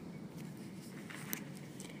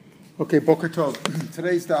Okay, Boker Tov.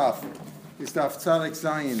 Today's daf is daf Tzadik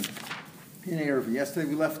Zayin in Erev. Yesterday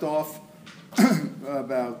we left off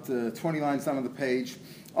about 20 lines down on the page.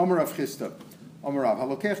 Omer Rav Chisda. Omer Rav.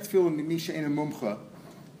 Halokech tefillin misha ein mumcha.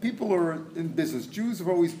 People are in business. Jews have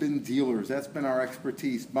always been dealers. That's been our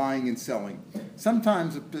expertise, buying and selling.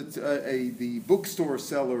 Sometimes the bookstore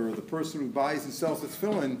seller or the person who buys and sells the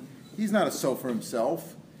tefillin, he's not a sofer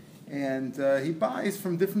himself. And he buys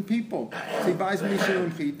from different people. So he buys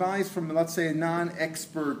he buys from, let's say, a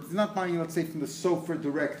non-expert. He's not buying, let's say, from the sofer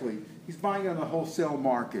directly. He's buying on the wholesale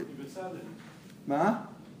market. Ma?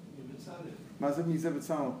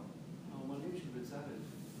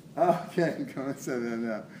 Okay, go and say that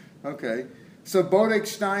now. Okay. So Bodek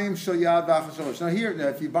Shtayim Shel Yad V'Achasholosh. Now here,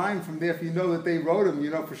 if you buy them from there, if you know that they wrote them, you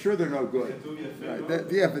know for sure they're no good. But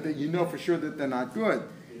you know for sure that they're not good.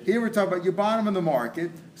 Here we're talking about you buy them in the market.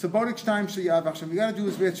 So Bodek Shtayim Shel Yad V'Achasholosh. We got to do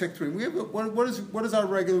is we have to check three. What is our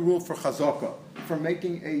regular rule for chazaka, for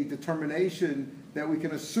making a determination that we can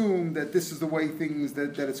assume that this is the way things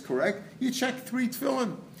that it's correct? You check three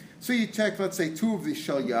tefillin. So you check, let's say, two of the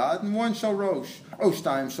Shel Yad and one Shel Rosh.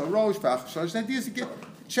 Shtayim Shel Rosh, V'Achasholosh. The idea is to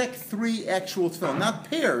check three actual tefillin, not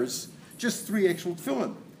pairs, just three actual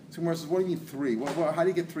tefillin. So Gemara says, what do you mean three? How do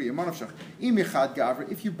you get three?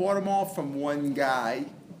 If you bought them all from one guy,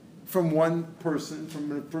 from one person,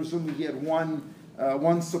 presumably he had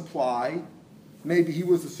one supply, maybe he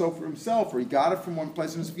was the sofer himself, or he got it from one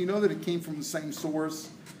place. And if you know that it came from the same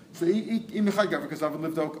source, so because I've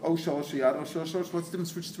lived what's the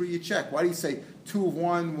difference which three you check? Why do you say two of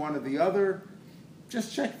one of the other?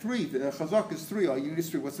 Just check three. The chazak is three. All you need is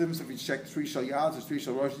three. What's the difference if you check three shel yads or three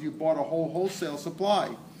shel rosh? You bought a whole wholesale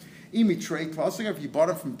supply. If you bought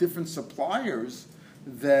it from different suppliers,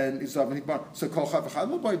 then so what's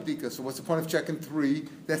the point of checking three?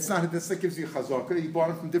 That gives you chazaka. You bought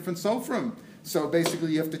it from different sofrim. So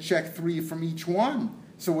basically, you have to check three from each one.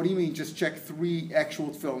 So what do you mean? Just check three actual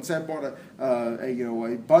tefillin. Say I bought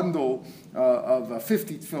a bundle of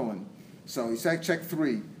 50 tefillin. So you say check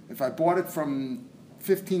three. If I bought it from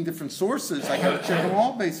 15 different sources, I got to check them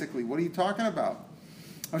all. Basically, what are you talking about?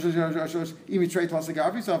 You really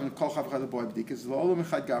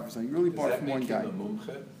bought it from one guy.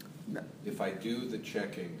 No. If I do the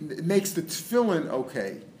checking, it makes the tefillin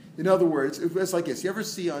okay. In other words, it's like this. You ever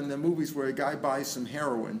see on the movies where a guy buys some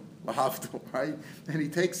heroin, right? And he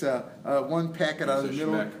takes one packet out of the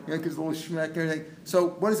middle, gives a little shmek and everything. So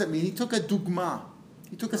what does that mean? He took a dugma.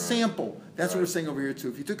 He took a sample. That's what we're saying over here too.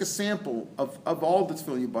 If you took a sample of all the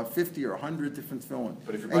tefillin, you bought 50 or 100 different tefillin,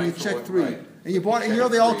 and you check three, and you bought, and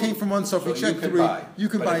they all came from one sofer. You check three. You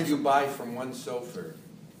can buy. If you buy from one sofer,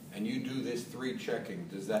 and you do this three checking,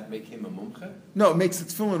 does that make him a mumcha? No, it makes it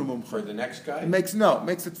tefillin a mumcha. For the next guy? It makes it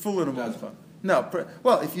tefillin a mumcha. No,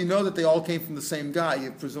 well, if you know that they all came from the same guy,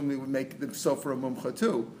 you presumably would make the sofer a mumcha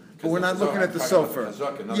too. But we're not looking at the sofer. The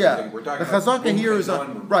chazaka here is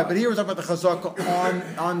right, but here we're talking about the chazaka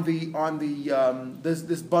on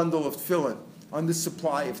this bundle of tefillin, on this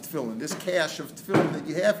supply of tefillin, this cache of tefillin that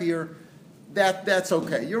you have here. That's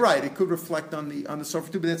okay. You're right. It could reflect on the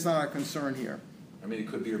sofer too, but that's not our concern here. I mean, it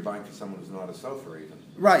could be you're buying for someone who's not a sofer even.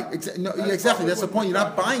 Right. Exactly. That's the point. You're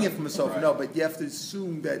not buying it from a sofer. Right. No, but you have to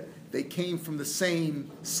assume that they came from the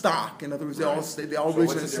same stock. In other words, they all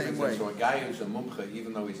originated the same way. So a guy who's a mumcha,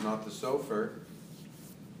 even though he's not the sofer,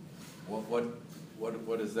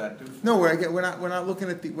 what does that do? No, we're not looking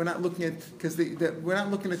at we're not looking at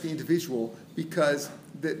the individual, because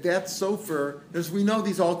that sofer. As we know,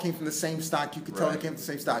 these all came from the same stock. You could tell they came from the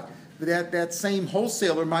same stock. But that same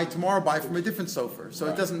wholesaler might tomorrow buy from a different sofer. So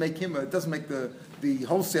it doesn't make the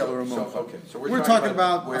wholesaler a mumcha. So we're talking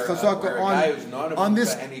about where, chazaka where a guy who's not a on mumcha,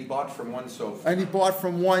 this, and he bought from one sofer. And he bought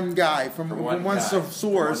from one guy, from one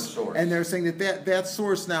source, and they're saying that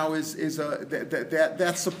source now is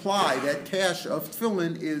that supply, that cache of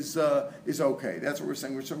tefillin is okay. That's what we're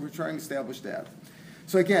saying. We're trying to establish that.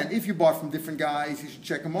 So again, if you bought from different guys, you should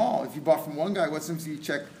check them all. If you bought from one guy, what's the difference? You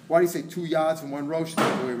check. Why do you say two yads and one rosh the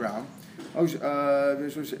other way around? You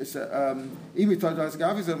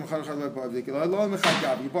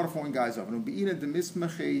bought it from one guy's oven. You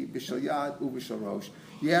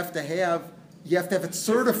have to have it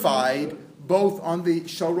certified both on the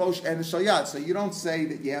shel rosh and the shel yad. So you don't say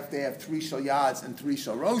that you have to have three shel yads and three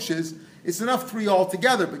shel roshes. It's enough three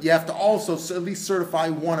altogether, but you have to also at least certify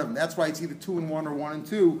one of them. That's why it's either 2 and 1 or 1 and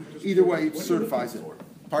 2. Either way, it certifies it.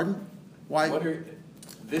 Pardon? Why?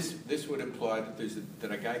 this would imply that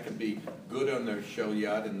that a guy can be good on the shel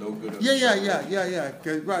yad and no good on Yeah.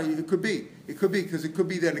 Right, it could be because it could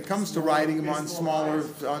be that it comes to writing them on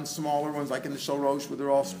smaller ones, like in the shel rosh where they're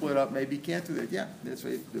all split up. Maybe you can't do that. Yeah, that's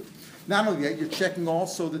what you have to do. Not only that, you're checking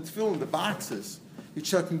also the tefillin, the boxes. You're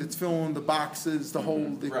checking the tefillin, the boxes, the whole,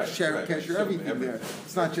 the share kesher, everything there.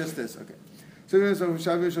 It's not just this. Okay. So there's a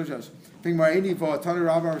thing. Ma'ini v'atani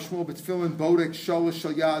Rabbi Shmuel b'tefillin bodek shalosh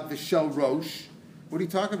shel yad v'shel rosh. What are you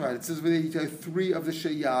talking about? It says three of the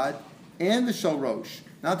shel yad and the shel rosh.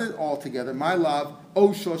 Not that all together. My love,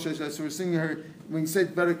 shel. So we're singing here. When you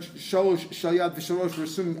said better shalosh shel yad v'shel rosh, we're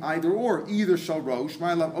assuming either or, either shel rosh.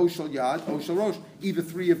 My love, shel yad, shel rosh. Either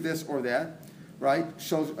three of this or that. Right?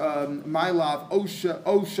 My love,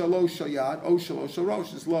 shalosh shel yad, shalosh shel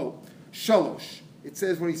rosh is low. Shalosh. It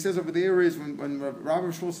says, when he says over there is, when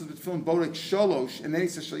Rabbi Shmuel says film bodek shalosh, and then he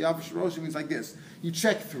says shel yad v'shel rosh, it means like this. You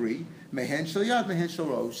check three, mehen shel yad, mehen shel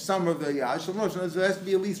rosh. Some of the yad shel rosh. There has to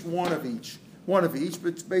be at least one of each, but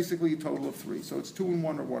it's basically a total of three. So it's 2 and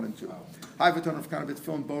 1 or 1 and 2. High v'ton of kind of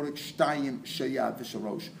film bodek shtayim shel yad v'shel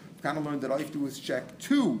rosh. I've kind of learned that all you have to do is check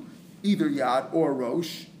 2, either yad or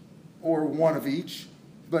rosh, or 1 of each,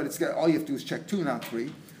 but all you have to do is check 2, not 3.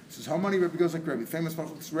 It says, how many Rebbe goes like Rebbe? Famous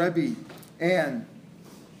Machlokes Rebbe and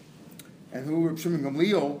who Reb Shimon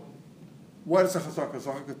Gamliel, what is a chazaka?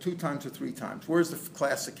 Chazaka 2 times or 3 times. Where's the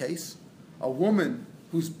classic case? A woman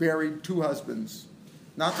who's buried 2 husbands,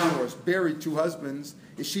 not divorced, buried 2 husbands.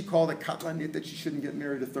 Is she called a katlanit that she shouldn't get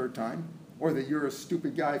married a 3rd time? Or that you're a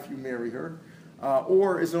stupid guy if you marry her?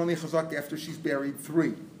 Or is it only chazaka after she's buried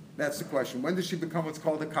 3? That's the question. When does she become what's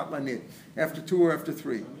called a katlanit? After 2 or after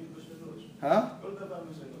 3? Huh?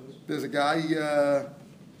 There's a guy.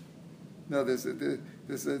 There's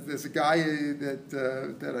a guy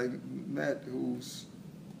that I met whose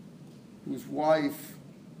wife,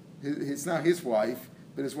 it's not his wife,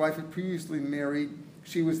 but his wife had previously married.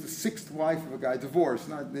 She was the 6th wife of a guy, divorced.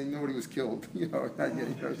 Nobody was killed. Not yet. You know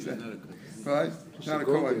what I'm saying? Right? Not a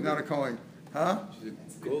Cohen. Not a Cohen. Huh? She's a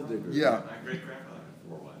gold digger. Yeah. My great grandfather had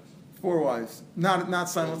 4 wives. 4 wives. Not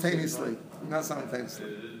simultaneously. Not simultaneously.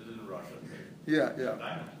 It is in Russia.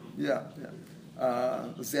 Yeah.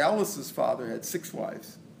 Zalus's father had 6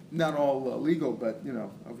 wives. Not all legal, but,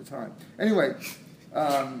 over time. Anyway, he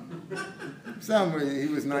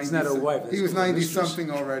was 90. It's not a wife. He was 90-something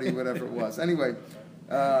already, whatever it was. Anyway,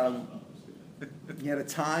 he had a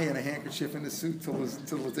tie and a handkerchief in the suit till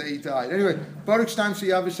the day he died. Anyway, Baruch Shtaim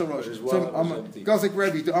Sheyav V'Shel Rosh. So goes like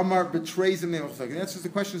Rebbe. The Amar betrays him. The answer to the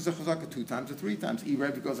question is the chazaka 2 times or 3 times.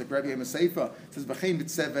 Rebbe goes like Rebbe Hamaseifa says V'chein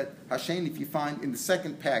B'Tzevet Hashem. If you find in the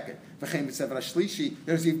 2nd packet V'chein B'Tzevet Hashlishi,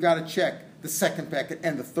 you've got to check the 2nd packet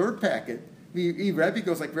and the 3rd packet. Rebbe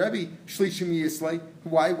goes like Rebbe Shlishim Yislay.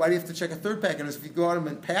 Why do you have to check a 3rd packet? If you go out them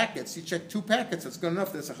in packets, you check 2 packets. That's good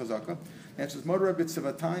enough. That's a chazaka. And it says Motor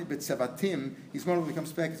B'Tzevatim. He's one of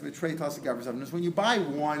becomes packets betray classic governors. When you buy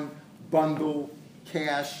one bundle,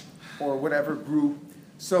 cash, or whatever group.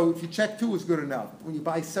 So if you check 2 is good enough. When you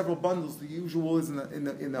buy several bundles, the usual is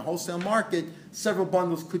in the wholesale market, several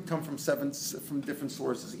bundles could come from different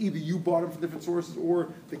sources. Either you bought them from different sources,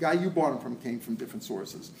 or the guy you bought them from came from different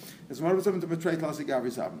sources. If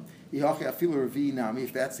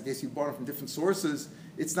that's the case, you bought them from different sources.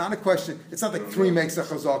 It's not a question. It's not like 3 makes a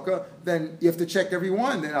chazaka. Then you have to check every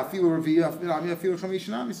one. Then I feel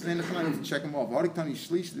chamishanami. So then you have to check them all.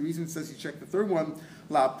 The reason it says you check the 3rd one,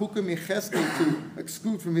 la puka micheske, to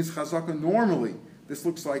exclude from his chazaka normally. This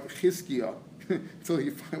looks like chizkiah. Until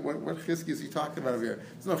you find what chizkiah is he talking about over here?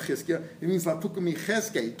 It's not chizkiah. It means la puka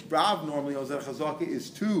micheske. Rav normally knows that chazaka is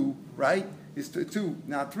 2, right? Is 2,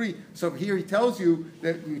 not 3. So here he tells you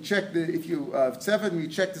that you check if you 7, you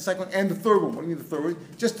check the 2nd one and the 3rd one. What do you mean the 3rd one?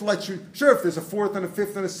 Just to let you, sure, if there's a 4th and a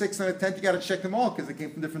 5th and a 6th and a 10th, you got to check them all because they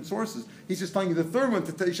came from different sources. He's just telling you the 3rd one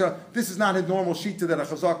to tell you, this is not a normal shita that a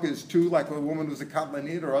chazaka is 2, like a woman who's a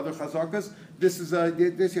katlanit or other chazakas. This is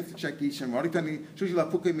this you have to check each and one. From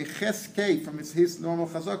his normal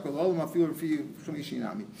chazaka. All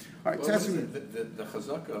right, well, the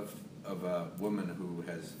chazaka of a woman who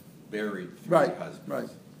has buried 3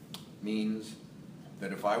 husbands means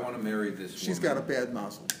that if I want to marry this woman, she's got a bad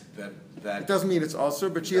mazel. That it doesn't mean it's ulcer,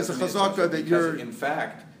 but she has a chazaka that you're. In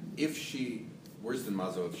fact, if she, worse than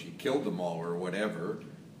mazel, if she killed them all or whatever,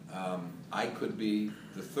 I could be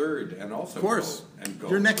the 3rd and also of course go and go.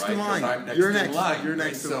 You're next in line. You're next in line. You're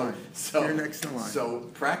next in line. You're next in line. So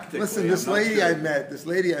practically, listen. This lady I met a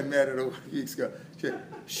few weeks ago.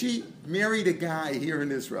 She married a guy here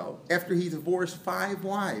in Israel after he divorced 5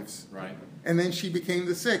 wives. Right. And then she became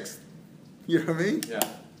the 6th. You know what I mean? Yeah.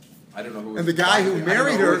 I don't know who. And the guy who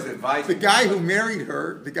married her, the guy her, who married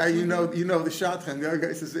her, the guy you know the shadchan. The other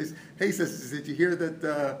guy says, "Hey, did you hear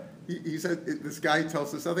that?" He said, "This guy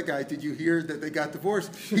tells this other guy, did you hear that they got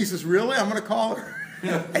divorced?" He says, "Really? I'm going to call her."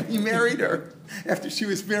 And he married her after she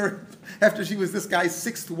was this guy's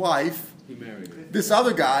sixth wife. He married her. This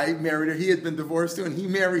other guy married her. He had been divorced too, and he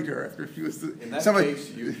married her after she was. In that case,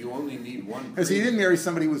 you only need one. Because he didn't marry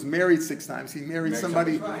somebody who was married 6 times. He married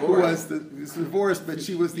somebody who was divorced, but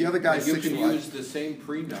she was the other guy's sixth wife. You can use the same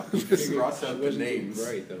prenup. You can cross out the names.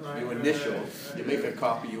 You initial. You make a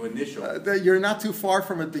copy. You initial. You're not too far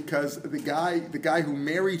from it because the guy who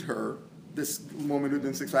married her, this woman who'd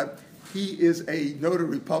been 6 wives, he is a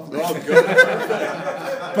notary public. Oh, good.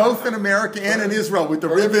 Both in America and in Israel with the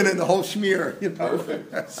ribbon and the whole schmear.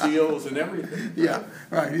 Perfect. Seals and everything. Yeah,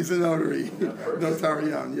 right. He's a notary.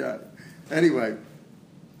 Notarian, yeah. Anyway,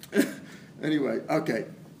 okay.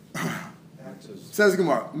 Says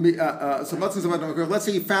Gemara. So let's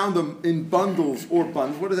say you found them in bundles or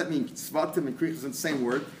bundles. What does that mean? Tzvatim and krichos is the same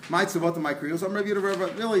word. My tzvatim, my krichos.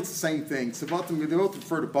 Really, it's the same thing. Tzvatim, they both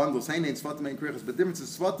refer to bundles. Hey, tzvatim and krichos. But the difference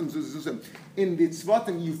is tzvatim. In the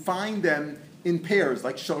tzvatim, you find them in pairs,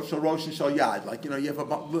 like shal rosh and shal yad. Like, you have a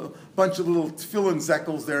bunch of little tefillin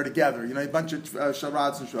zekels there together. A bunch of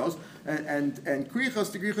sharads and shos. And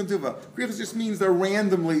krichos to grich and tuva. Krichos just means they're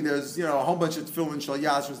randomly. There's a whole bunch of tefillin shal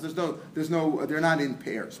yad. There's no. They're not in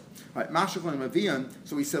pairs. All right, mashachon and mavian.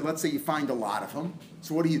 So he said, let's say you find a lot of them.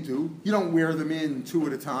 So what do? You don't wear them in 2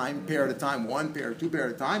 at a time, pair at a time, 1 pair, 2 pair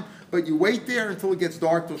at a time. But you wait there until it gets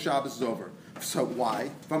dark till Shabbos is over. So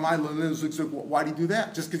why? Why do you do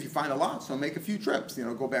that? Just because you find a lot. So make a few trips,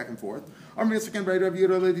 go back and forth. I heard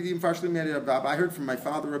from my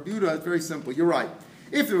father, Rabbi Yehuda, it's very simple. You're right.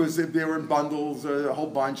 If they were in bundles or a whole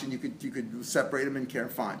bunch and you could separate them and care,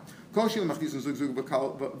 fine. If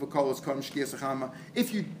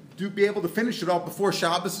you do be able to finish it all before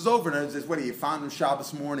Shabbos is over, and says, what do you found on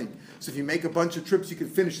Shabbos morning? So if you make a bunch of trips, you can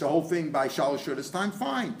finish the whole thing by Shalosh Shudas time,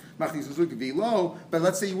 fine. But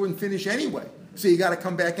let's say you wouldn't finish anyway. So you got to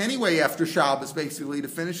come back anyway after Shabbos, basically, to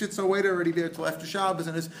finish it. So wait already there till after Shabbos,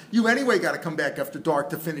 and you anyway got to come back after dark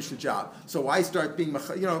to finish the job. So why start being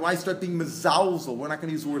mezalzel? We're not going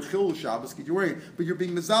to use the word chil Shabbos because you're worried, but you're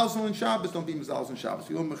being mezalzel in Shabbos. Don't be mezalzel in Shabbos.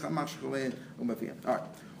 All right.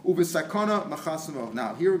 Ubisakana machasimo.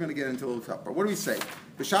 Now here we're going to get into a little tougher. What do we say?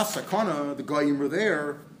 B'shas sakana, the goyim were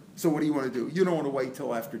there. So what do you want to do? You don't want to wait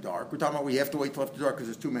till after dark. We're talking about we have to wait till after dark because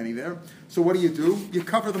there's too many there. So what do? You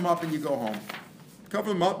cover them up and you go home. Cover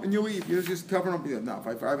them up and you leave. You just cover them up. Now,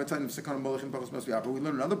 if I have a time of sakana molech and pachas masviah, but we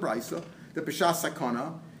learn another brisa that b'shas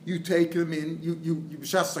sakana, you take them in. You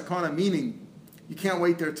b'shas sakana meaning you can't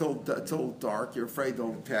wait there till dark. You're afraid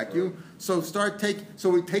they'll attack you. So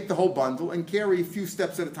we take the whole bundle and carry a few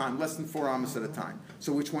steps at a time, less than 4 amos at a time.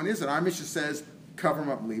 So which one is it? Our Mishnah says cover them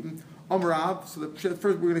up and leave them. Amrav. So first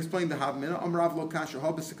we're going to explain the Havmina. Amrav lo kasher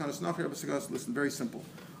habasakanas nachir habasakanas. Listen, very simple.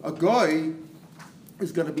 A goy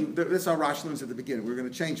is going to be. This is our Rashi learns at the beginning. We're going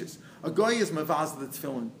to change this. A goy is mavaz the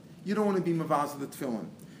tefillin. You don't want to be mavaz the tefillin.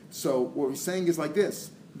 So what we're saying is like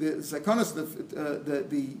this. The Sakanas, in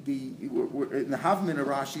the Havmina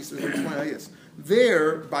Rashi says like this.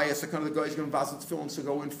 There, by a Sakana, the guy is going to vasil tefillin, so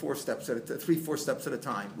go in 4 steps at 3-4 steps at a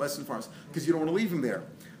time, less than 4, because you don't want to leave him there.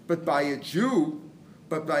 But by a Jew,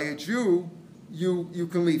 you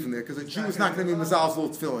can leave him there because a Jew is not going to be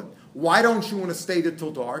mezalzel tefillin. Why don't you want to stay there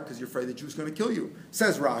till dark? Because you're afraid the Jew's going to kill you.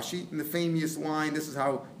 Says Rashi in the famous line. This is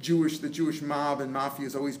how the Jewish mob and mafia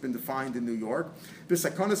has always been defined in New York. The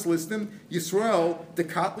Sakanas listim Yisrael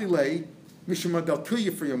dekatli lei mishma they'll kill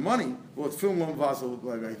you for your money. Well, it's film long vazel,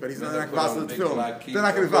 but he's not going to vazel the film. They're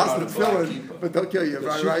not going to vazel the film, but they'll kill you,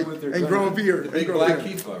 right? And grow a beard.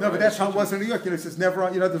 No, but that's how it was in New York. It says never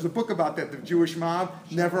on. There's a book about that. The Jewish mob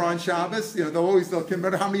never on Shabbos. They'll kill. No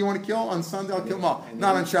matter how many you want to kill on Sunday, they'll kill them all.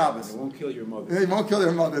 Not on Shabbos. They won't kill your mother. They won't kill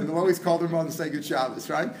their mother. They'll always call their mother and say good Shabbos,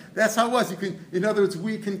 right? That's how it was. In other words,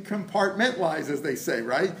 we can compartmentalize, as they say,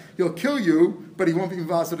 right? He'll kill you, but he won't be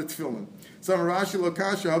vazel the tefillin. So Rashi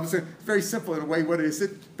Lokasha, obviously, very simple in a way. What is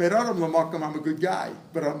it? Be'adam l'makom, I'm a good guy.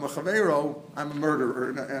 But l'chavero, I'm a murderer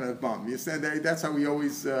and a bum. You understand? That's how we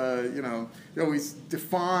always, always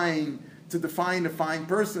define. To define a fine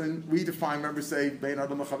person, we define, remember, say,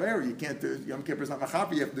 Be'adam l'chavero. You can't do, Yom Kippur is not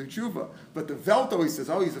machapi, you have to do tshuva. But the Velt always says,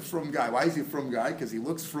 he's a frum guy. Why is he a frum guy? Because he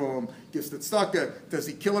looks frum, gives the tzedakah. Does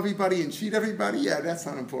he kill everybody and cheat everybody? Yeah, that's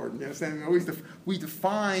not important. You understand? We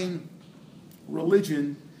define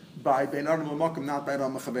religion by Ben Adam L'Makom, not by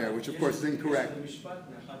Adam L'Chaver, which of course is incorrect. I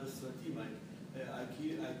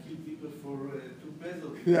kill people for 2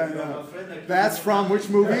 pesos. Yeah. That's from which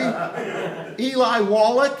movie? Eli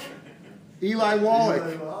Wallach. Eli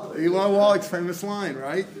Wallach's famous line,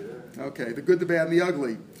 right? Okay, the good, the bad, and the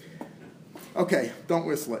ugly. Okay, don't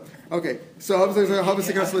whistle it. Okay, so how was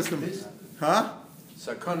it going to listen? Huh?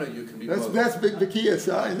 Sakana, you can be That's big Vikias.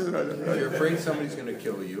 If you're afraid somebody's going to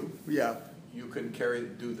kill you, yeah, you can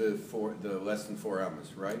do the less than 4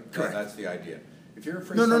 amas, right? Correct. That's the idea. If you're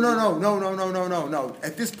afraid, No.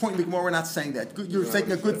 At this point in the Gemara, we're not saying that. You're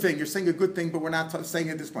saying a good thing. You're saying a good thing, but we're not saying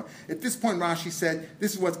it at this point. At this point, Rashi said,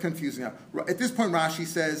 this is what's confusing now. At this point, Rashi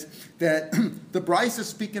says that the Bryce is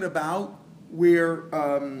speaking about where,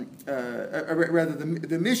 rather,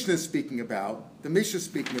 the Mishnah is speaking about,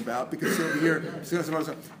 because over here,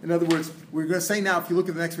 in other words, we're going to say now, if you look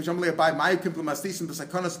at the next page,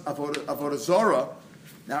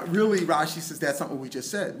 now, really, Rashi says that's not what we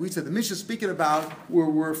just said. We said the Mishnah is speaking about where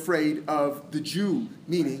we're afraid of the Jew,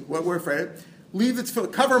 meaning what we're afraid of. Leave it,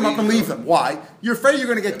 cover him up and leave them. Why? You're afraid you're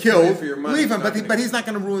going to get killed. Leave him, but he's not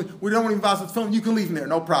going to ruin. We don't want to involve with film. You can leave him there,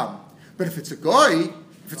 no problem. But if it's a goy,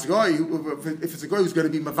 if it's a guy who's going to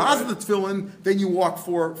be mavaz the tefillin, then you walk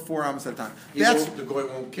 4 amos at a time. The guy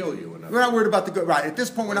won't kill you. We're not worried about the guy. Right at this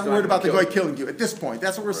point, we're not worried about the guy killing you. At this point,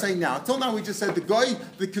 that's what we're saying now. Until now, we just said the guy.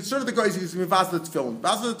 The concern of the guy is he's mavaz the tefillin.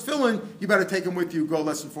 Mavaz the tefillin, you better take him with you. Go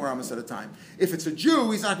less than 4 amos at a time. If it's a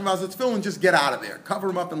Jew, he's not mavaz the tefillin. Just get out of there.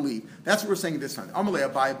 Cover him up and leave. That's what we're saying this time. Amalei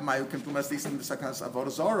abai mayu kimtumas disim b'sakanas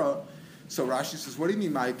avodah zara. So Rashi says, what do you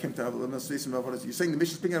mean, you're saying the Mishnah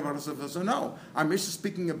is speaking about Avodah Zarah? No. Our Mishnah is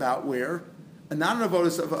speaking about where? Not an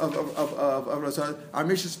Avodah Zarah. Our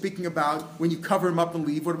Mishnah is speaking about when you cover him up and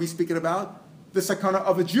leave. What are we speaking about? The sakana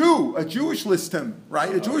of a Jew, a Jewish listim,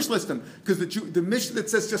 right? A Jewish listim. Because the Mishnah that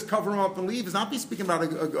says just cover him up and leave is not be speaking about a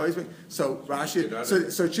so Rashi,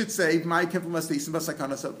 so it should say, my kempel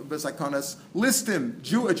sakanas listim,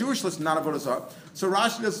 a Jewish listim, not a Avodah Zarah. So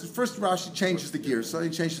Rashi changes the gears. So he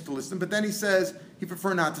changes the listim, but then he says he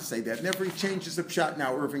prefer not to say that. And therefore he changes the pshat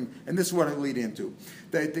now, Irving, and this is what I lead into.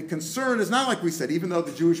 The concern is not like we said, even though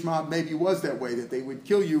the Jewish mob maybe was that way, that they would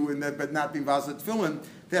kill you but not be vazat tefillin.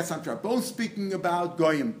 That's not true. Both speaking about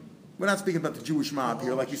goyim. We're not speaking about the Jewish mob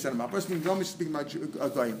here, like you said. We're speaking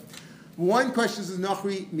about goyim. One question is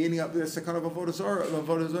nachri, meaning of the sakana of avodah zarah,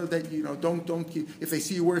 that don't if they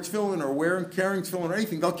see you wear tefillin or carrying tefillin or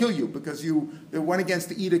anything, they'll kill you because they went against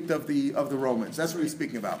the edict of the Romans. That's what he's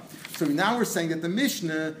speaking about. So now we're saying that the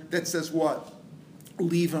Mishnah that says what,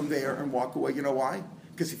 leave them there and walk away. You know why?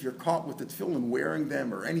 Because if you're caught with the tefillin wearing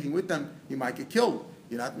them or anything with them, you might get killed.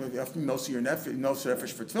 You're not most of your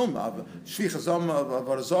nefesh for tefillin. Shvichazam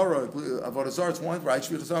avodah zarah, it's one right.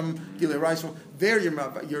 Shvichazam gilei rice. There you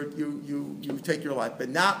take your life, but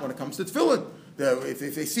not when it comes to tefillin.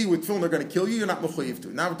 If they see with tefillin they're going to kill you, you're not mechuyev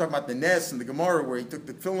to. Now we're talking about the Nes and the Gemara where he took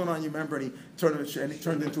the tefillin on you, remember, and he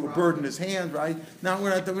turned into a bird in his hand, right? Now we're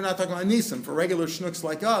not talking about nisim for regular schnooks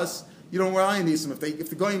like us. You don't wear ayin nisim. If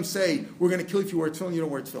the goyim say we're going to kill you if you wear tefillin, you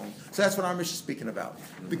don't wear tefillin. So that's what our Mishnah is speaking about.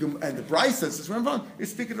 And the Bryce says, remember,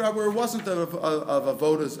 it's speaking about where it wasn't of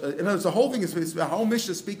avodas. In other words, the whole thing is the whole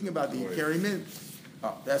Mishnah is speaking about the carry min.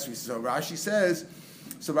 Oh, that's what so Rashi says.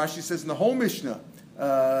 So Rashi says in the whole Mishnah.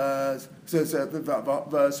 So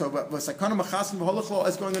sakana machasim v'holachlo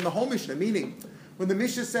is going in the whole Mishnah, meaning when the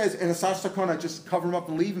Mishnah says in a sash sakana, just cover them up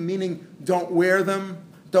and leave them, meaning don't wear them,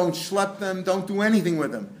 don't schlep them, don't do anything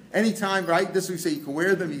with them. Anytime, right? This we say you can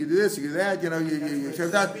wear them, you can do this, you can do that, you share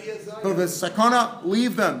that. But the sakana,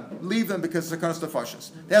 leave them because sakana is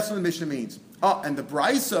tefashas. That's what the Mishnah means. Oh, and the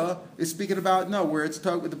Brisa is speaking about the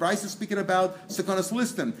Brisa is speaking about sakanas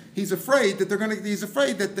listim. He's afraid that they're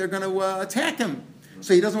going to attack him.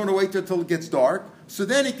 So he doesn't want to wait until it gets dark. So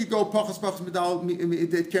then he could go pachas medal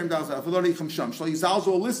kerem dalzav v'lo nicham sham shlo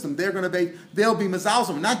yizalzo listim. They'll be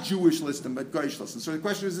mazalzim, not Jewish listim, but goyish listim. So the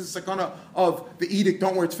question is the sakana of the edict,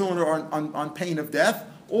 don't wear tefillin or on pain of death,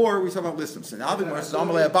 or we talk about listim. So now the Gemara says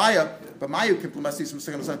amalei abaya, but mayu kimplemasi some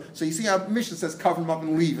sakanas. So you see how Mishnah says cover them up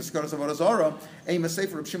and leave. It's sakanas avodah zarah. Aim a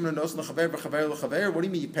sefer Reb Shimon nos lechaver v'chaver lechaver. What do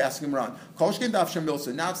you mean you passing him around? Kol shkein daf shem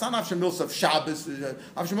milsa. Now it's not daf shem milsa of Shabbos.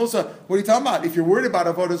 Daf shem milsa. What are you talking about? If you're worried about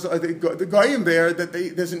avodah the goyim there that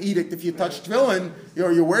there's an edict if you touch tefillin,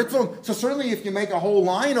 you wear tefillin. So certainly if you make a whole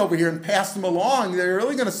line over here and pass them along, they're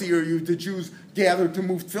really going to see the Jews gathered to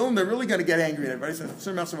move tefillin. They're really going to get angry at everybody.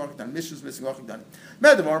 Mishnah's missing done.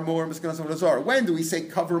 When do we say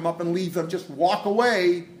cover them up and leave them? Just walk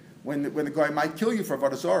away. When the guy might kill you for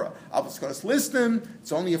avodah zarah. Listen,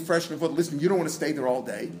 it's only a fresh avodah. Listen, you don't want to stay there all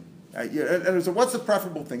day. And so what's the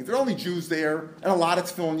preferable thing? If there are only Jews there and a lot of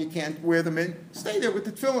tefillin, you can't wear them in. Stay there with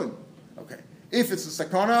the tefillin. Okay. If it's a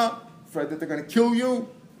sakana, afraid that they're going to kill you,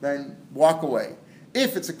 then walk away.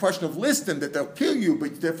 If it's a question of listing that they'll kill you,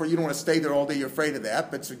 but therefore you don't want to stay there all day, you're afraid of that,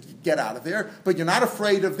 but so you get out of there. But you're not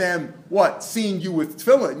afraid of them, seeing you with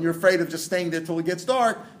tefillin. You're afraid of just staying there till it gets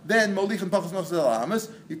dark. Then molichin pachas machzal amas,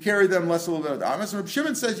 you carry them less a little bit of amas. And Reb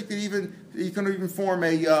Shimon says you can even form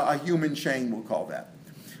a human chain. We'll call that.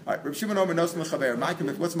 All right, Reb Shimon Omer nos mechaber.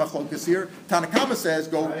 What's machlokas here? Tanakama says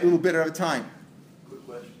go a little bit at a time. Good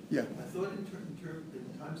question. Yeah. I thought in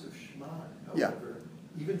times of Shema, Yeah. however,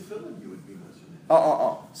 even tefillin you would be Muslim.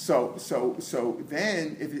 So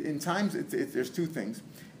then, in times, there's two things.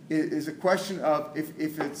 It is a question of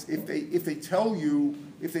if they tell you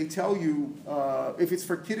if it's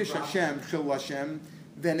for Kiddush Hashem, Chil Hashem,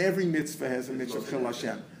 then every mitzvah has a mitzvah of Chil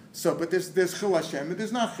Hashem. So, but there's Chil Hashem and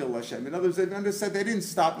there's not Chil Hashem. In other words, they understand they didn't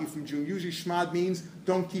stop you from June. Usually, Shmad means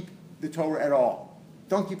don't keep the Torah at all.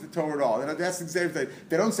 Don't keep the Torah at all. And that's exactly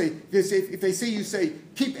they don't say. If they say you say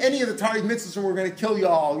keep any of the Tari mitzvahs and we're going to kill you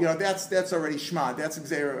all. That's already Shmad. That's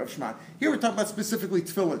exactly of Shmad. Here we're talking about specifically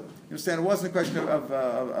tefillin. You understand? It wasn't a question of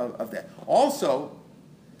that. Also,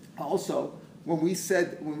 when we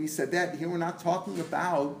said that here we're not talking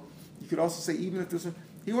about. You could also say even if there's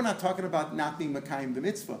here we're not talking about not being Mekayim the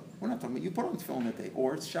mitzvah. We're not talking about you put on tefillin that day,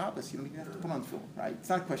 or it's Shabbos. You don't even have to put on tefillin, right? It's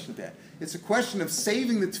not a question of that. It's a question of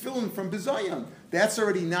saving the tefillin from bizayon. That's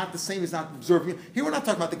already not the same as not observing it. Here we're not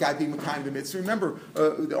talking about the guy being Mekayim the mitzvah. Remember,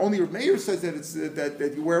 the only Meir says that it's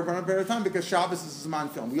that you wear it on a better time because Shabbos is Zman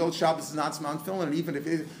Tefillin. We hold Shabbos is not Zman Tefillin, and even if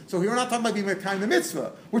it is, so here we're not talking about being Mekayim the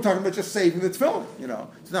mitzvah. We're talking about just saving the tefillin.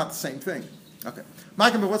 It's not the same thing. Okay.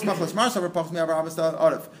 It's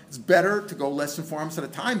better to go less than 4 months at a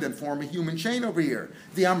time than form a human chain over here.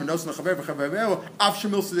 The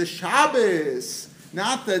Shabbos,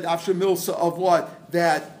 not that Avsha Milsa of what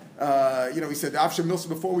that we said Avsha Milsa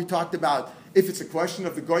before. We talked about if it's a question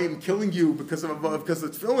of the goyim killing you because of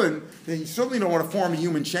tefillin, then you certainly don't want to form a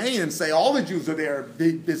human chain and say all the Jews are there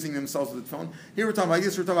busying themselves with the tefillin. Here we're talking about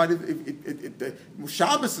this. We're talking about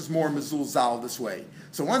Shabbos is more mezul zal this way.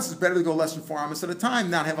 So once it's better to go less than 4 hours at a time,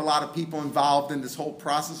 not have a lot of people involved in this whole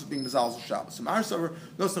process of being mezal Shabbos.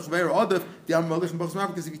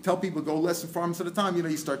 Because if you tell people go less than 4 hours at a time,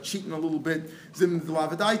 you start cheating a little bit.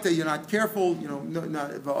 You're not careful. And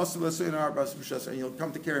you'll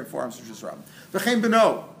come to carry in 4 hours. It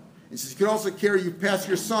says you could also you pass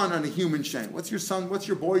your son on a human chain. What's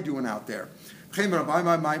your boy doing out there? His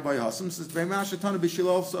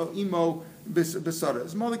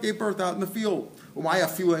mother gave birth out in the field. Even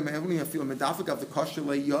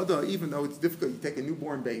though it's difficult, you take a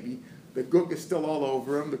newborn baby, the gook is still all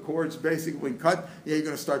over him, the cord's basically cut. You're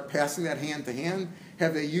going to start passing that hand to hand.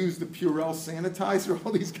 Have they used the Purell sanitizer?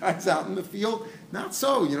 All these guys out in the field? Not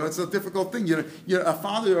so. It's a difficult thing. A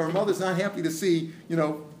father or a mother's not happy to see,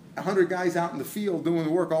 100 guys out in the field doing the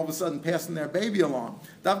work, all of a sudden passing their baby along.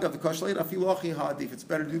 It's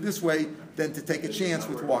better to do this way than to take a chance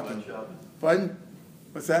with walking. Pardon?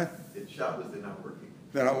 What's that? It's Shabbos, they're not working.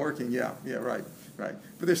 They're not working, yeah, right. But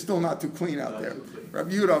they're still not too clean out there.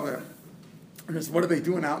 Rabbi Yehuda, what are they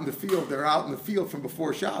doing out in the field? They're out in the field from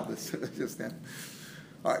before Shabbos. Just then.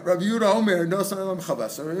 All right, Rabbi Yehuda Omer, no salam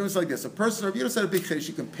chabas. So it was like this. Rabbi Yehuda said a big chiddush.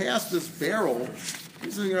 You can pass this barrel.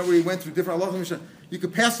 This is where he went through different halachos. You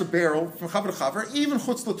could pass a barrel from chaver to chaver, even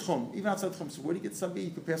chutz l'tchum, even outside tchum. So where do you get somebody?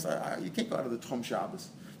 You can pass. You can't go out of the tchum Shabbos.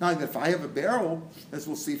 Now, if I have a barrel, as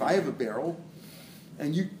we'll see, if I have a barrel,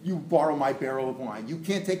 and you borrow my barrel of wine, you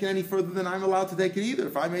can't take it any further than I'm allowed to take it either.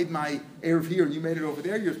 If I made my Erev here and you made it over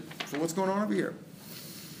there, so what's going on over here?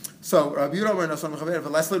 So Rabbi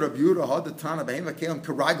Yehuda, the Tana Behema Kalim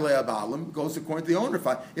Karagle Abalim goes according to the owner.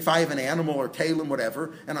 If I have an animal or kalim,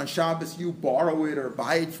 whatever, and on Shabbos you borrow it or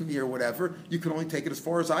buy it from me or whatever, you can only take it as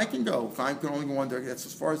far as I can go. If I can only go one direction, that's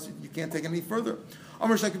as far as you can't take it any further.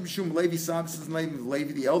 Amar Shekim Mishum Levi Sabbath is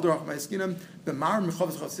Levi the elder of my skinim. The Mar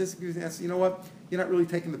Mechavos Chassis. You know what? You're not really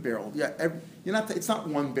taking the barrel. You're not. It's not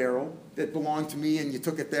one barrel that belonged to me, and you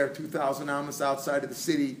took it there 2,000 amos outside of the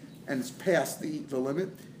city, and it's past the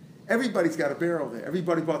limit. Everybody's got a barrel there.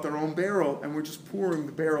 Everybody bought their own barrel, and we're just pouring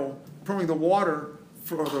the water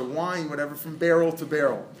for the wine, whatever, from barrel to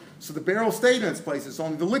barrel. So the barrel stayed in its place. It's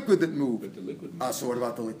only the liquid that moved. But the liquid. So what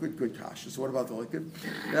about the liquid? Good gosh. So what about the liquid?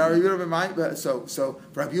 Now, so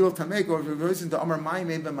Rabbi Yehuda Tamek or goes into Amar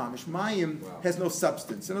Mayim Mamish. Mayim has no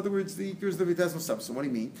substance. In other words, the has no substance. What do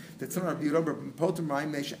you mean? That's not Rabbi Yehuda Potem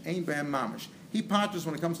Mayim Nesha Ein Bam Mamish. He ponders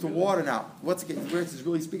when it comes to water now. What's again? Where it's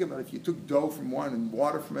really speaking about if you took dough from one and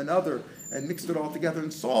water from another and mixed it all together in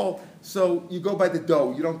salt, so you go by the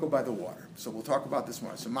dough, you don't go by the water. So we'll talk about this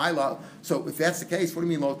more. So my law. So if that's the case, what do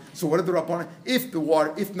you mean, Lord? So what did the Rabbanan? If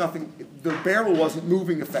the barrel wasn't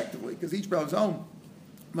moving effectively, because each barrel is own.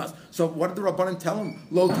 So what did the Rabbanan tell him?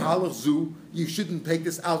 Lo ta'alach zu, you shouldn't take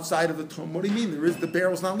this outside of the tchum. What do you mean? The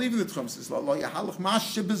barrel's not leaving the tchum. It says, lo yahalach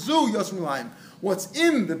mash shebezu yosm l'ayim. What's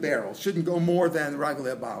in the barrel shouldn't go more than the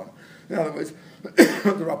ragli abalim. In other words, the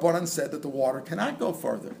Rabbanan said that the water cannot go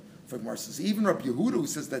further. Gemara says, even Rabbi Yehuda, who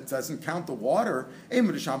says that doesn't count the water,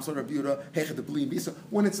 when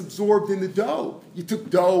it's absorbed in the dough. You took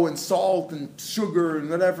dough and salt and sugar and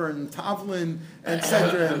whatever and tavlin and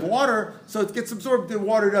etc. and water, so it gets absorbed. The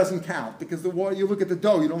water doesn't count because the water. You look at the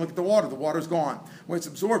dough, you don't look at the water. The water's gone when it's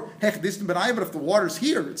absorbed. But if the water's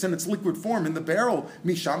here, it's in its liquid form in the barrel.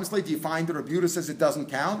 Mishamisle, do you find that Rabbi Yehuda says it doesn't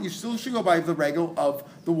count? You still should go by the regal of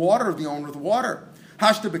the water, of the owner of the water.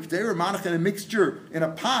 Hashta b'kdeir, manach in a mixture, in a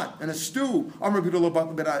pot, in a stew.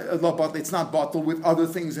 It's not bottled with other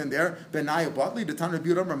things in there. Benaya botli, the tan Rabbi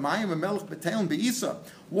Yehuda, Mayim melech b'teilin beisa.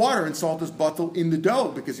 Water and salt is bottled in the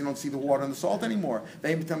dough because you don't see the water and the salt anymore.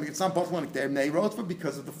 They tell me it's not bottled in the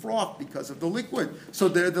because of the froth, because of the liquid. So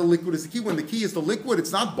there, the liquid is the key. When the key is the liquid,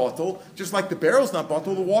 it's not bottled. Just like the barrel's not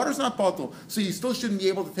bottled, the water's not bottled. So you still shouldn't be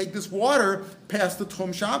able to take this water past the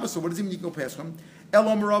Tchum Shabbos. So what does it mean you can go past Tchum?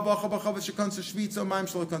 It's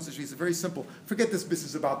very simple. Forget this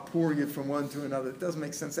business about pouring it from one to another. It doesn't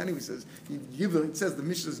make sense anyway. It says the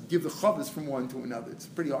Mishnah says give the chavos from one to another. It's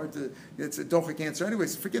pretty hard to. It's a dochik answer anyway.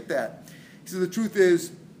 So forget that. So the truth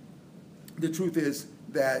is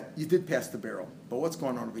that you did pass the barrel. But what's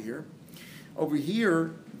going on over here? Over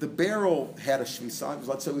here, the barrel had a shvisa.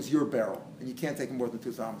 Let's say it was your barrel, and you can't take more than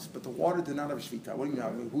 2 thermos. But the water did not have a shvita. What do you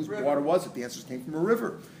know? Whose water was it? The answer came from a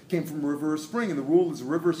river. It came from a river or spring. And the rule is a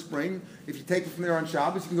river or spring. If you take it from there on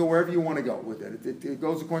Shabbos, you can go wherever you want to go with it. It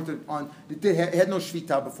goes according to it had no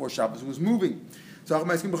shvita before Shabbos. It was moving. So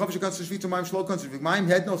Mayim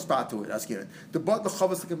had no spot to it. The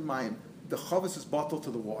chavos like Mayim. The chavos is bottled to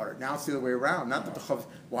the water. Now it's the other way around. Not that the chavos.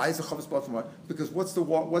 Why is the chavos bottled to the water? Because what's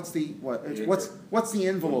the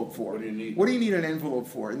envelope for? What do you need an envelope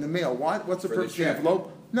for in the mail? What's the purpose of the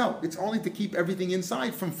envelope? No, it's only to keep everything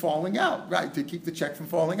inside from falling out. Right, to keep the check from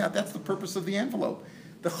falling out. That's the purpose of the envelope.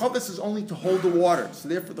 The chavos is only to hold the water. So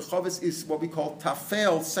therefore, the chavos is what we call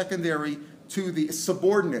tafel, secondary to the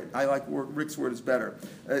subordinate. I like Rick's word is better.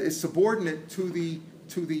 Is subordinate to the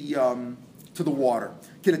water.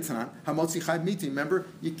 Remember,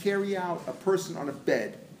 you carry out a person on a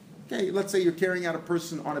bed. Okay, let's say you're carrying out a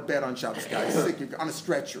person on a bed on Shabbos. Guy's sick, you're on a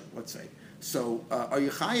stretcher, let's say. So, are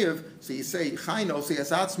you chayiv? So you say, chayno, say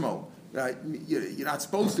asatzmo. You're not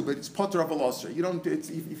supposed to, but it's potter of a losser. You don't.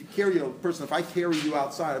 If you carry a person, if I carry you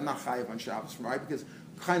outside, I'm not chayiv on Shabbos, right? Because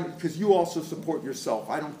you also support yourself.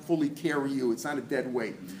 I don't fully carry you. It's not a dead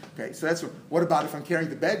weight. Okay, so that's what about if I'm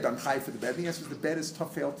carrying the bed? I'm chayiv for the bed. The answer is the bed is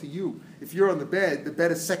tafel to you. If you're on the bed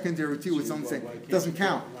is secondary to you. It's something it doesn't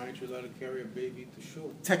count. Why aren't you allowed to carry a baby to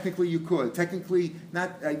shul? Technically, you could. Technically,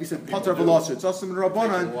 not. You said potter of a losser. It's also in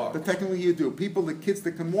Rabbanan, but technically you do. The kids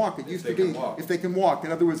that can walk. It used to be if they can walk.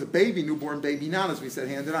 In other words, a baby, newborn baby, not as we said,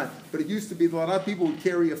 handed on. But it used to be a lot of people would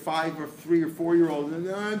carry a 5 or 3 or 4 year old and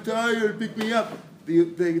I'm tired, pick me up.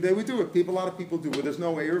 They would do it. A lot of people do it. There's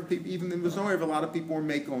no error. Even if there's no error, a lot of people were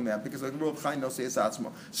making on that because the rule of Chaim no says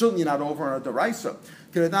atzmo. Certainly not over on a deraisa.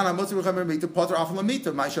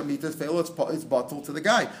 It's bottled to the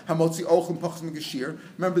guy.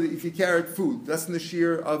 Remember that if you carried food, less than the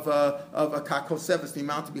shear of a kakosevis, the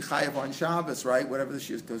amount to be chayav on Shabbos, right? Whatever the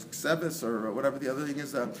shear is, kosevis or whatever the other thing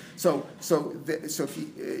is. So if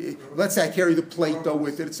you, let's say I carry the plate though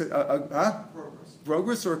with it. It's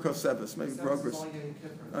Grogris or a Kosevis? Maybe Grogris.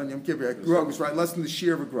 Yom Kippur. Grogris, right? Less than the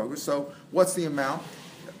shear of a Grogris. So what's the amount?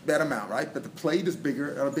 That amount, right? But the plate is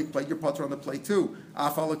bigger. On a big plate, your potter on the plate too.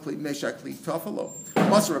 Afala kli meshach kli tafalo.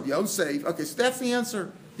 Masar Rabbi Yosef. Okay, so that's the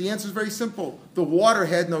answer. The answer is very simple. The water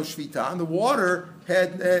had no shvita, and the water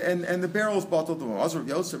had and the barrels bottled the water. Masar Rabbi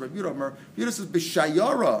Yosef. Rabbi Yehuda says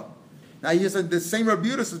b'shayara. Now he said the same Rabbi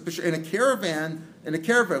Yehuda says in a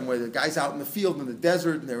caravan where the guy's out in the field in the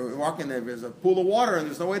desert and they're walking there's a pool of water and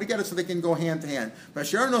there's no way to get it so they can go hand to hand.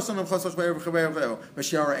 There's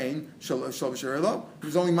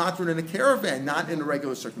only matron in a caravan, not in a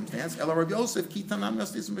regular circumstance. You could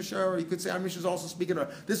say Amish is also speaking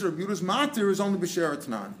of this Rabbi Yehuda's matir is only b'shara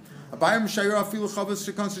tanan. Abayim shayra afilu chavos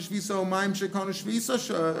shekon shvisa umayim shekon shvisa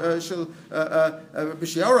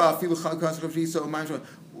b'shara afilu chavos shvisa umayim.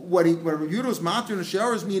 What Rabbi Yehuda's matir in the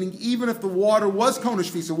shower is meaning even if the water was konesh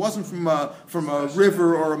shvisa, it wasn't from a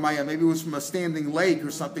river or a maya, maybe it was from a standing lake or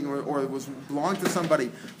something, or it was belonged to somebody.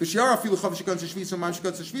 The shower afilu chavos shekon shvisa umayim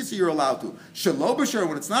shekon shvisa you're allowed to. Shelo b'shara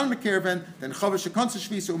when it's not in a caravan, then chavos shekon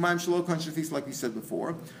shvisa umayim shelo kon shvisa like we said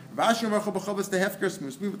before. Rashi Amar chavos the hefker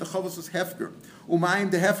smooth. With the chavos was hefker umayim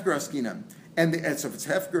the hefker askina. And so if it's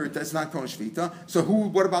hefker, that's not Kohen Shvita. So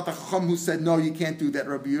what about the Chacham who said no, you can't do that?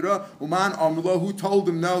 Rabbi Yehuda, Uman Amrlo, who told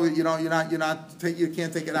him no, you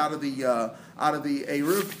can't take it out of the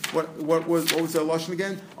Eruv. What was the lashon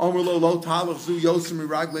again? Amrlo lo talach zu yosim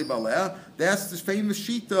miragle baleh. That's this famous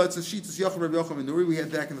shita. It's a shita Yochel Rabbi Yochanan ben Nuri. We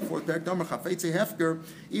had back in the fourth parak. Damar chafetze hefker,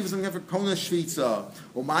 even some hefker Kohen Shvita.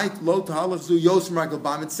 Umay lo talach zu yosim miragle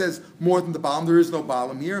bam. It says more than the balam. There is no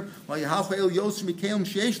balam here.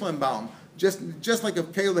 Just like a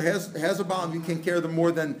kale that has a balam, you can't carry them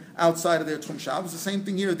more than outside of their Tchum Shabbos. The same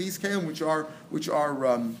thing here. These kale which are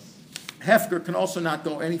hefker can also not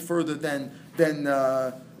go any further than they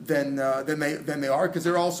are, because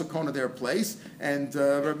they're also kona their place. And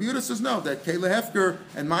Rabbi Yehuda says no, that kale hefker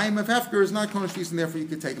and mayim of hefker is not kona shvis, and therefore you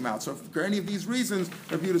can take them out. So for any of these reasons,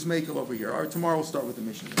 Rabbi Yehuda's makel over here. All right, tomorrow we'll start with the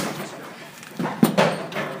mission.